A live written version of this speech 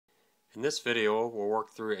In this video, we'll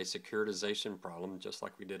work through a securitization problem just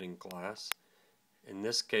like we did in class. In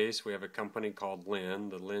this case, we have a company called Lynn,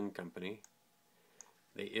 the Lynn Company.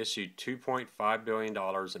 They issued $2.5 billion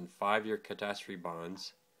in 5-year catastrophe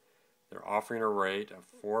bonds. They're offering a rate of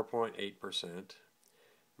 4.8%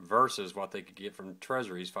 versus what they could get from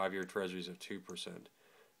treasuries, 5-year treasuries of 2%.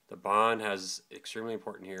 The bond has, extremely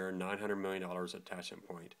important here, $900 million attachment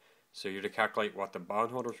point. So you're to calculate what the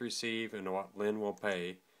bondholders receive and what Lynn will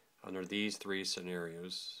pay under these three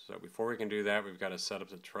scenarios. So before we can do that, we've got to set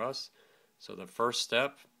up the trust. So the first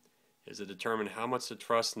step is to determine how much the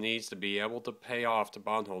trust needs to be able to pay off to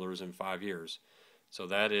bondholders in 5 years. So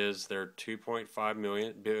that is their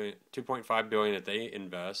 $2.5 billion that they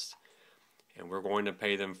invest, and we're going to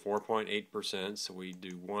pay them 4.8%. So we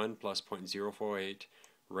do 1 plus 0.048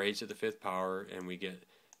 raised to the fifth power, and we get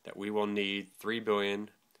that we will need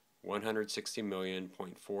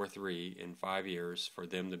 $3,160,000,043 in 5 years for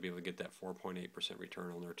them to be able to get that 4.8%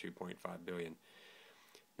 return on their $2.5 billion.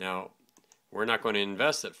 Now, we're not going to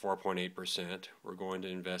invest at 4.8%. We're going to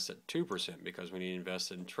invest at 2% because we need to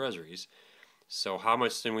invest in treasuries. So how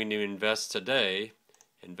much do we need to invest today?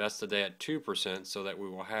 Invest today at 2% so that we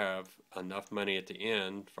will have enough money at the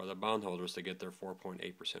end for the bondholders to get their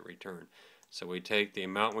 4.8% return. So we take the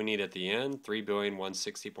amount we need at the end,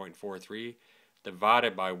 $3,160,000,043,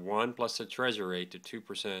 divided by 1 plus the treasury rate to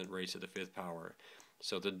 2% raised to the fifth power.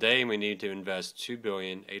 So today we need to invest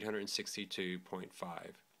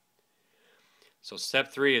 $2,862,500,000. So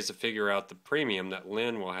step 3 is to figure out the premium that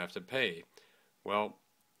Lynn will have to pay. Well,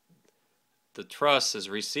 the trust is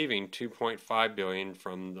receiving $2.5 billion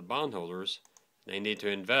from the bondholders. They need to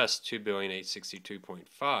invest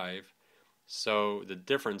 $2,862,500,000. So the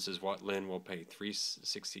difference is what Lynn will pay,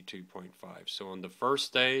 $362,500,000. So on the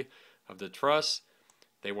first day of the trust,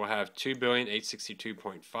 they will have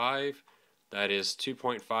 $2,862,500,000. That is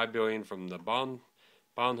 $2.5 billion from the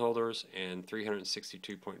bondholders and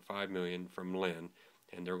 $362.5 million from Lynn,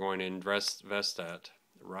 and they're going to invest that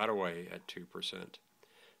right away at 2%.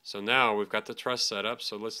 So now we've got the trust set up,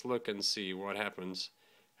 so let's look and see what happens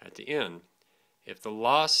at the end. If the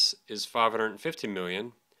loss is $550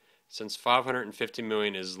 million, since $550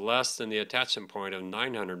 million is less than the attachment point of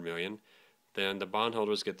 $900 million, then the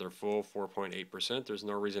bondholders get their full 4.8%. There's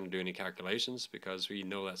no reason to do any calculations because we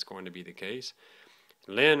know that's going to be the case.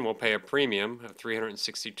 Lynn will pay a premium of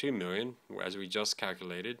 $362 million, as we just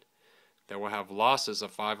calculated. They will have losses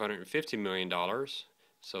of $550 million,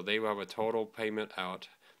 so they will have a total payment out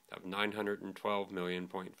of $912.5 million.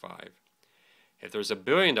 If there's a $1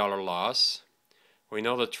 billion loss, we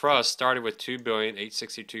know the trust started with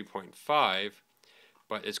 $2,862,500,000,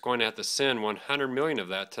 but it's going to have to send $100 million of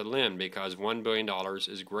that to Lynn because $1 billion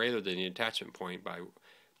is greater than the attachment point by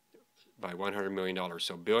 $100 million.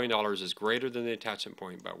 So $1 billion is greater than the attachment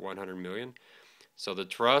point by $100 million. So the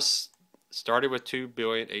trust started with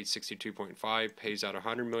 $2,862,500,000, pays out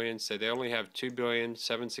 $100 million. So they only have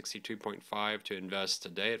 $2,762,500,000 to invest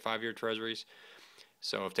today at 5-year treasuries.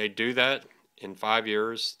 So if they do that in 5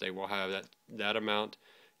 years, they will have that amount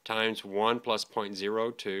times 1 plus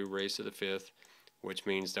 0.02 raised to the fifth, which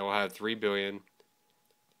means they will have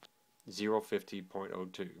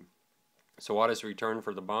 $3,050,002. So what is return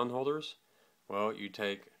for the bondholders? Well, you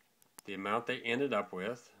take the amount they ended up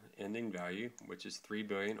with, ending value, which is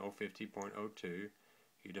 $3,050,002.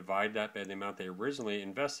 You divide that by the amount they originally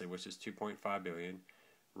invested, which is $2.5 billion.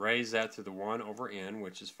 Raise that to the 1 over n,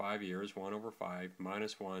 which is 5 years, 1 over 5,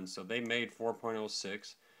 minus 1. So they made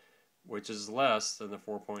 4.06, which is less than the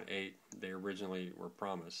 4.8 they originally were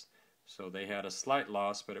promised. So they had a slight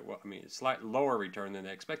loss, but a slight lower return than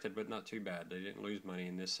they expected, but not too bad. They didn't lose money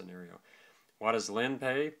in this scenario. What does Lynn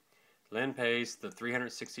pay? Lynn pays the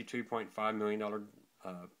 $362.5 million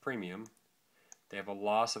premium. They have a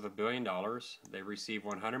loss of $1 billion. They receive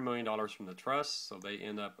 $100 million from the trust, so they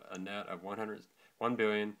end up a net of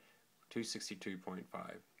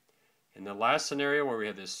 $1,262.5. In the last scenario where we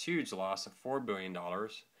had this huge loss of $4 billion,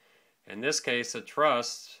 in this case the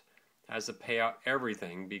trust has to pay out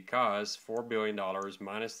everything because $4 billion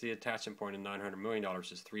minus the attachment point of $900 million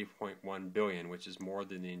is $3.1 billion, which is more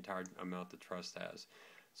than the entire amount the trust has.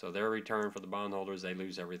 So their return for the bondholders, they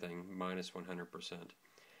lose everything, minus 100%.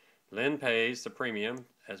 Lynn pays the premium,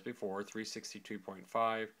 as before,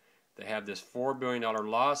 $362.5. They have this $4 billion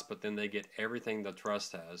loss, but then they get everything the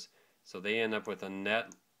trust has. So they end up with a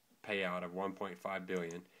net payout of $1.5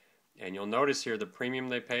 billion. And you'll notice here the premium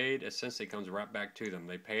they paid essentially comes right back to them.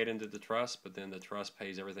 They pay it into the trust, but then the trust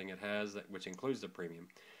pays everything it has, which includes the premium.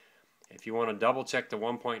 If you want to double check the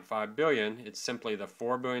 $1.5 billion, it's simply the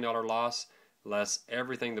 $4 billion loss less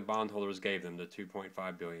everything the bondholders gave them, the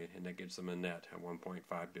 $2.5 billion, and that gives them a net of $1.5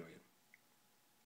 billion.